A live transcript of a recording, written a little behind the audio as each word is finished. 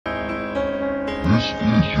This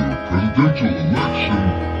is your presidential election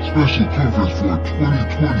special coverage for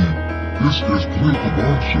 2020. This is Political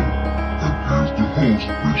Bomb Show, and here's the host,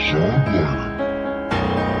 Rashawn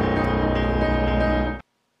Blyden.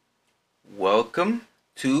 Welcome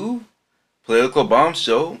to Political Bomb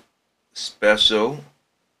Show special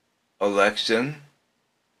election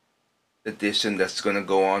edition that's going to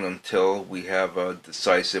go on until we have a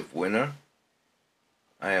decisive winner.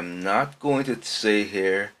 I am not going to sit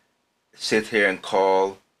here and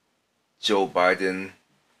call Joe Biden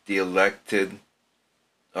the elected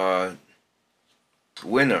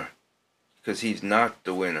winner, because he's not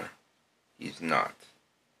the winner. He's not.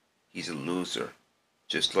 He's a loser,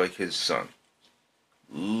 just like his son.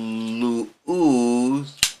 Loser.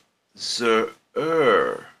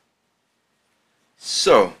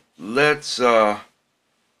 So let's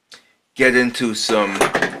get into some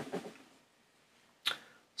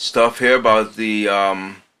stuff here about the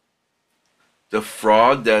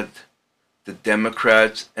fraud that the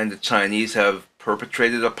Democrats and the Chinese have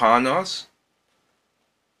perpetrated upon us.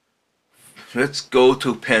 Let's go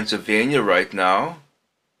to Pennsylvania right now.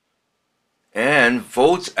 And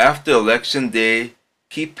votes after Election Day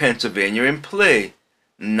keep Pennsylvania in play.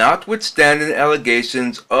 Notwithstanding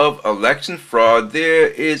allegations of election fraud, there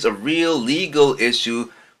is a real legal issue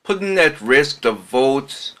putting at risk the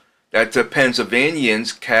votes that the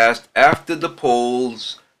Pennsylvanians cast after the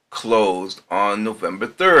polls closed on November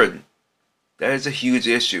 3rd. That is a huge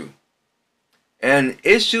issue. An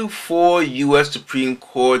issue for U.S. Supreme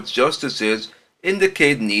Court justices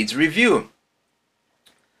indicate needs review.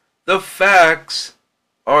 The facts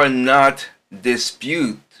are not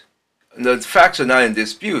dispute. The facts are not in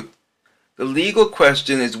dispute. The legal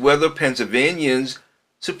question is whether Pennsylvania's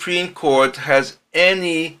Supreme Court has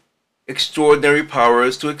any extraordinary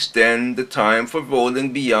powers to extend the time for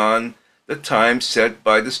voting beyond the time set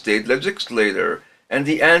by the state legislator, and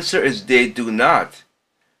the answer is they do not.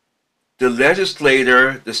 The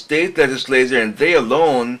state legislator, and they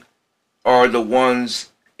alone are the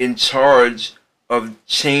ones in charge of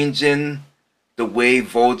changing the way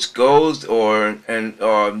votes goes the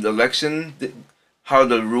election, how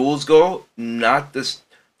the rules go, not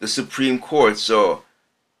the Supreme Court. So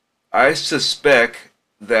I suspect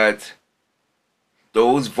that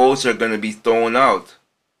those votes are going to be thrown out.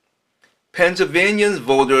 Pennsylvanian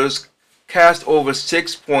voters cast over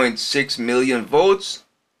 6.6 million votes.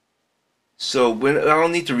 So I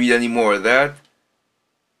don't need to read any more of that.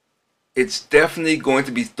 It's definitely going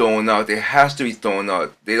to be thrown out. It has to be thrown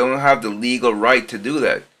out. They don't have the legal right to do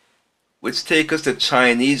that. Which takes us to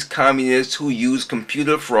Chinese communists who use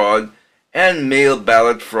computer fraud and mail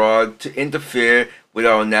ballot fraud to interfere with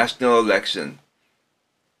our national election.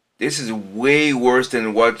 This is way worse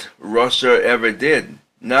than what Russia ever did.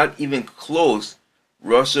 Not even close.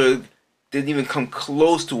 Russia didn't even come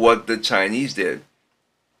close to what the Chinese did,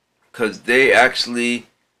 because they actually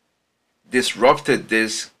disrupted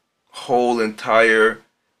this whole entire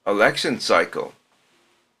election cycle.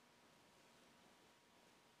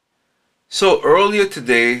 So earlier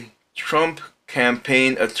today, Trump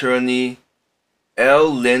campaign attorney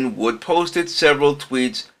L. Lynn Wood posted several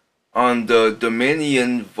tweets on the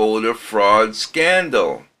Dominion voter fraud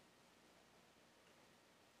scandal.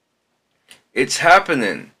 It's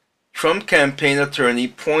happening. Trump campaign attorney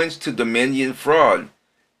points to Dominion fraud.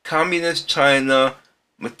 Communist China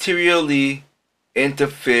materially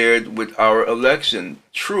interfered with our election.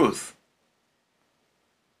 Truth.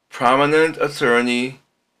 Prominent attorney.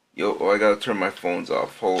 I gotta turn my phones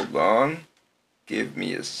off. Hold on. Give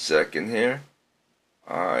me a second here.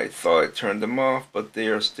 I thought I turned them off, but they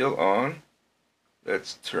are still on.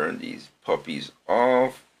 Let's turn these puppies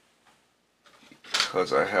off,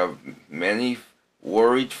 because I have many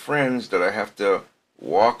worried friends that I have to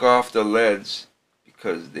walk off the ledge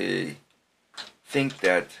because they think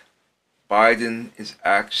that Biden is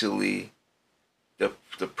actually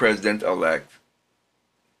the president-elect.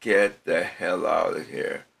 Get the hell out of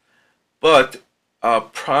here. But a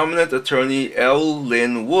prominent attorney, L.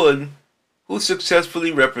 Lynn Wood, who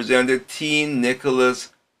successfully represented teen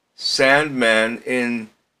Nicholas Sandmann in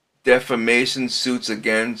defamation suits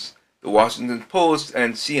against the Washington Post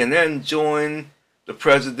and CNN, joined the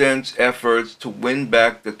president's efforts to win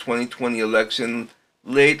back the 2020 election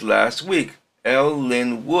late last week. L.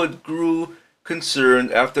 Lynn Wood grew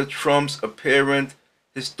concerned after Trump's apparent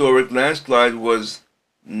historic landslide was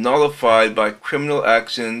nullified by criminal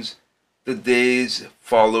actions the days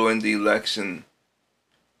following the election.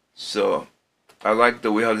 So, I like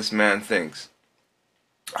the way how this man thinks.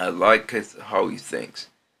 I like how he thinks.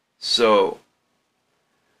 So,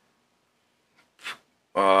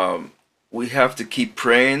 we have to keep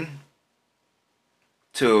praying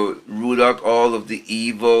to root out all of the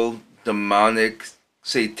evil, demonic,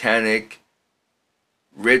 satanic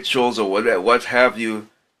rituals or what have you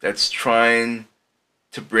that's trying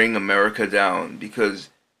to bring America down, because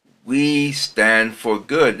we stand for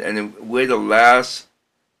good, and we're the last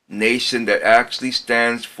nation that actually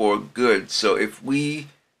stands for good. So if we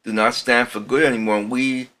do not stand for good anymore and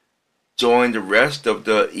we join the rest of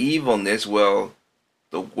the evilness, well,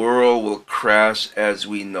 the world will crash as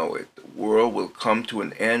we know it. The world will come to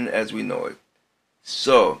an end as we know it.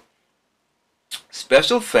 So,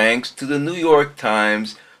 special thanks to the New York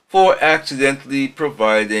Times for accidentally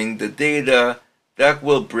providing the data that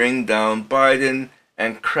will bring down Biden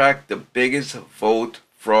and crack the biggest vote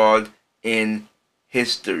fraud in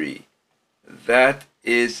history. That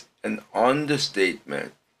is an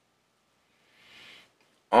understatement.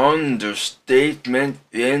 Understatement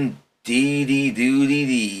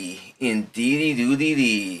indeedy-doody-dee.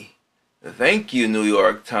 Indeedy-doody-dee. Thank you, New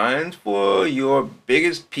York Times, for your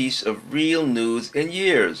biggest piece of real news in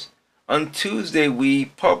years. On Tuesday, we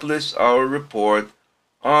published our report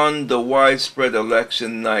on the widespread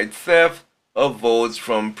election night theft of votes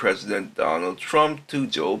from President Donald Trump to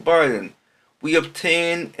Joe Biden. We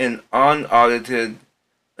obtained an unaudited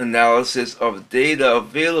analysis of data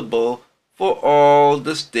available for all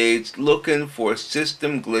the states looking for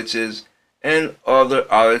system glitches and other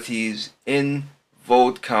oddities in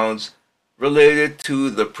vote counts related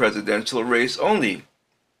to the presidential race only.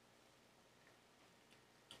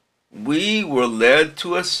 We were led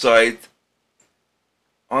to a site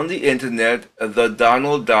on the internet, the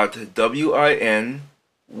Donald.win,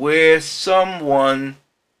 where someone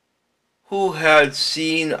who had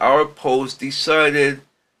seen our post decided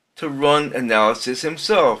to run analysis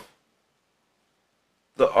himself.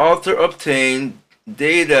 The author obtained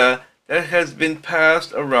data that has been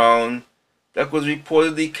passed around that was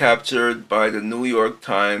reportedly captured by the New York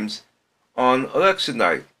Times on election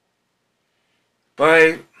night.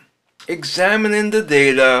 By examining the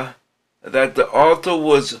data that the author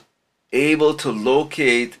was able to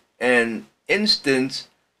locate an instance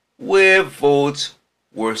where votes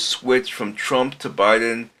were switched from Trump to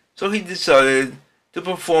Biden, so he decided to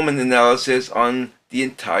perform an analysis on the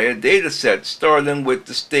entire data set, starting with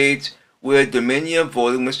the states where Dominion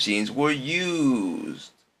voting machines were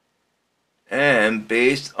used. And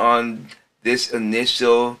based on this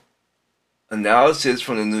initial analysis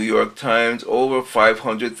from the New York Times, over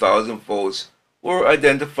 500,000 votes were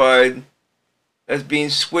identified as being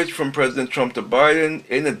switched from President Trump to Biden.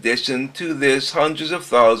 In addition to this, hundreds of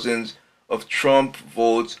thousands of Trump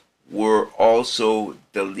votes were also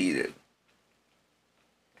deleted.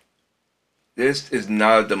 This is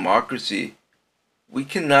not a democracy. We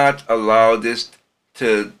cannot allow this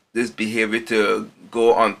behavior to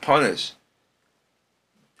go unpunished.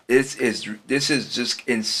 This is just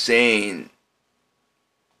insane.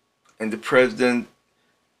 And the president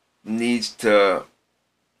needs to,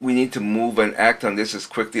 we need to move and act on this as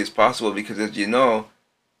quickly as possible, because as you know,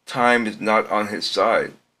 time is not on his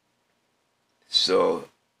side. So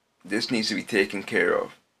this needs to be taken care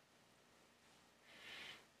of.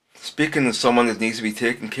 Speaking of someone that needs to be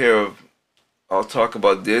taken care of, I'll talk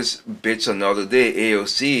about this bitch another day.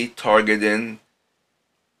 AOC targeting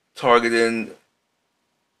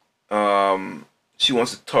she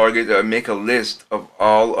wants to target or make a list of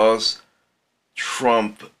all us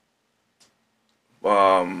Trump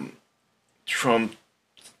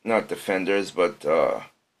not defenders but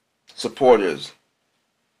supporters.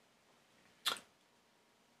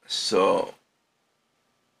 So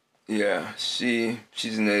yeah,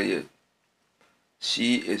 she's an idiot.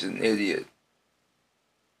 She is an idiot.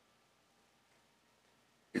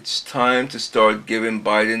 It's time to start giving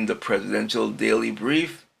Biden the presidential daily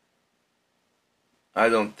brief. I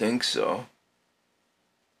don't think so.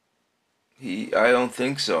 I don't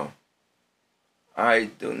think so. I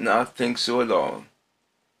do not think so at all.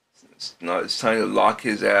 It's time to lock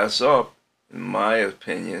his ass up, in my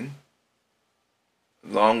opinion,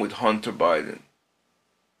 along with Hunter Biden.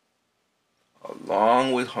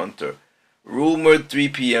 Along with Hunter. Rumored 3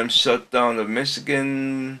 p.m. shutdown of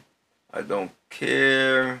Michigan. I don't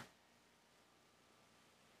care.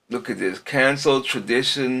 Look at this. Canceled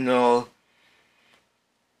traditional.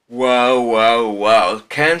 Wow.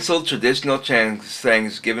 Canceled traditional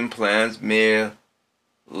Thanksgiving plans. Mayor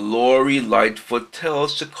Lori Lightfoot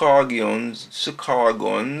tells Chicagoans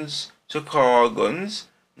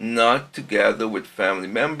not to gather with family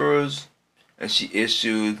members, and she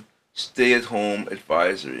issued stay-at-home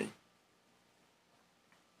advisory.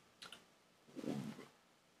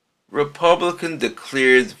 Republican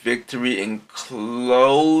declares victory in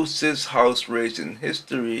closest House race in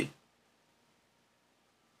history.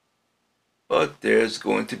 but there's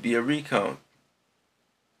going to be a recount.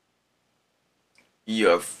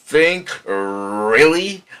 You think?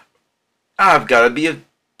 Really? I've got to be a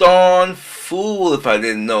darn fool if I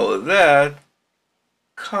didn't know that.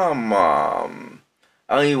 Come on.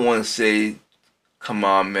 I don't even want to say, come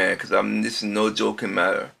on, man, because this is no joking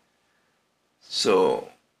matter. So,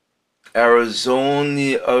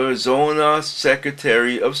 Arizona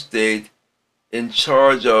Secretary of State in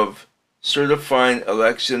charge of certifying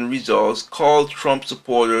election results called Trump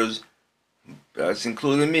supporters, that's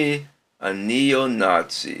including me, a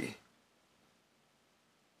neo-Nazi.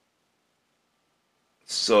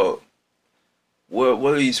 So,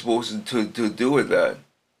 what are you supposed to do with that?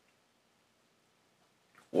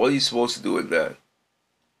 What are you supposed to do with that?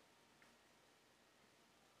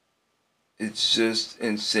 It's just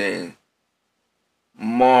insane.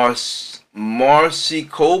 Maricopa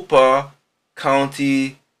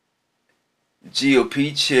County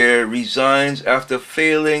GOP chair resigns after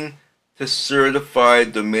failing to certify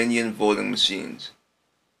Dominion voting machines.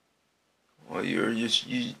 Well,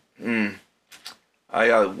 I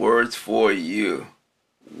got words for you.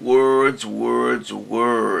 Words.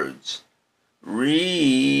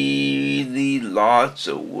 Really lots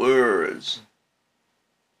of words.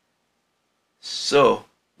 So,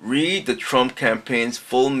 read the Trump campaign's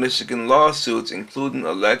full Michigan lawsuits, including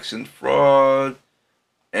election fraud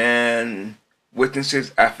and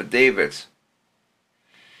witnesses' affidavits.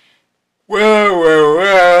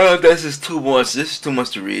 Well, this is too much. This is too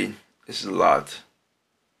much to read. This is a lot.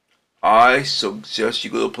 I suggest you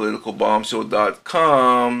go to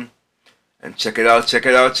politicalbombshow.com and check it out. Check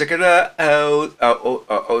it out.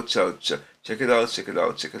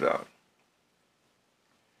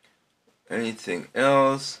 Anything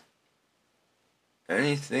else?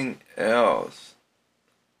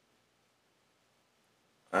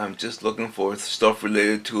 I'm just looking for stuff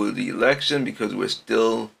related to the election because we're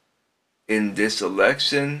still in this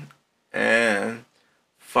election, and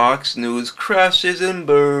Fox News crashes and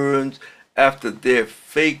burns after their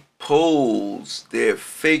fake polls, their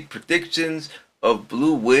fake predictions of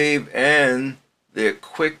blue wave, and their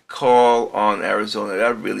quick call on Arizona.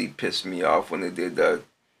 That really pissed me off when they did that.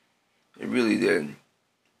 It really did.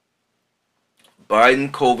 Biden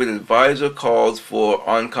COVID advisor calls for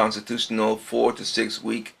unconstitutional 4 to 6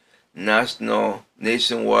 week nationwide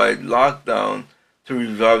lockdown to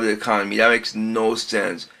revive the economy. That makes no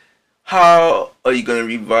sense. How are you going to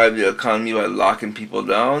revive the economy by locking people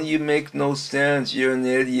down? You make no sense. You're an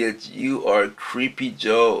idiot. You are Creepy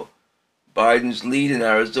Joe. Biden's lead in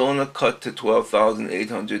Arizona cut to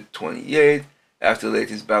 12,828 after the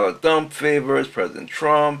latest ballot dump favors President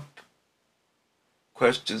Trump.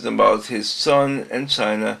 Questions about his son and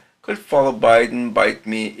China could follow Biden bite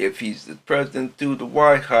me if he's the president to the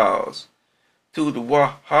White House. And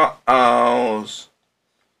what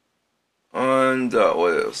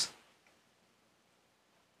else?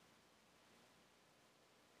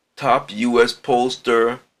 Top U.S.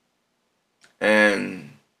 pollster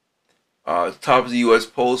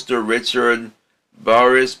Richard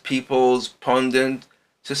Barris, People's pundit,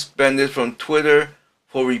 suspended from Twitter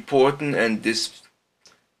for reporting and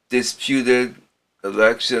disputed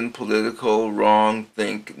election political wrong.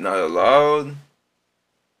 Think not allowed.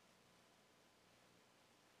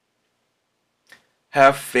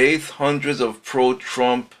 Have faith. Hundreds of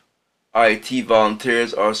pro-Trump IT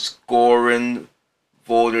volunteers are scoring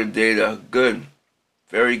voter data. Good.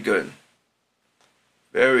 Very good.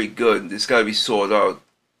 Very good. This got to be sorted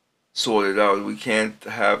out. We can't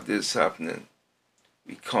have this happening.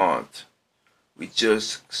 We can't. We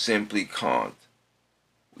just simply can't.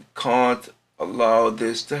 We can't allow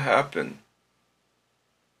this to happen.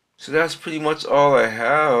 So that's pretty much all I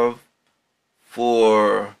have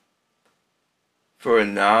for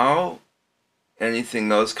now.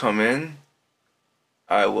 Anything else come in,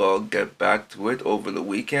 I will get back to it over the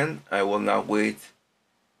weekend. I will not wait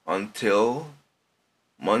until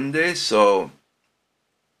Monday. So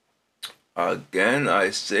again, I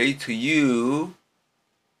say to you,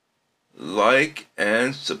 like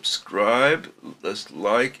and subscribe. Let's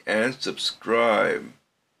like and subscribe.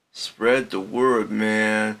 Spread the word,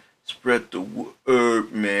 man. Spread the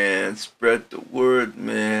word, man. Spread the word,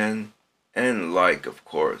 man. And like, of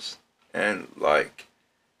course. And like.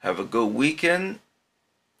 Have a good weekend.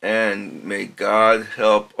 And may God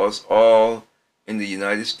help us all in the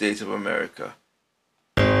United States of America.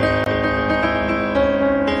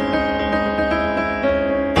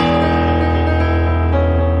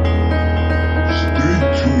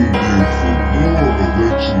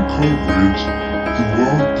 Election coverage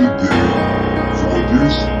throughout the day for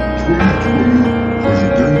this 2020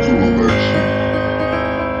 presidential election.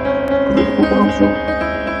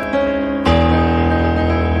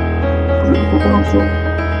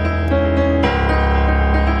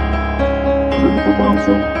 Political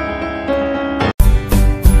Bombshell.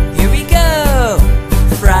 Here we go!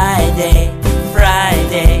 Friday,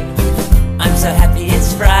 Friday. I'm so happy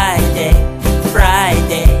it's Friday,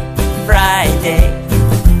 Friday, Friday.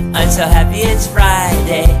 I'm so happy it's Friday.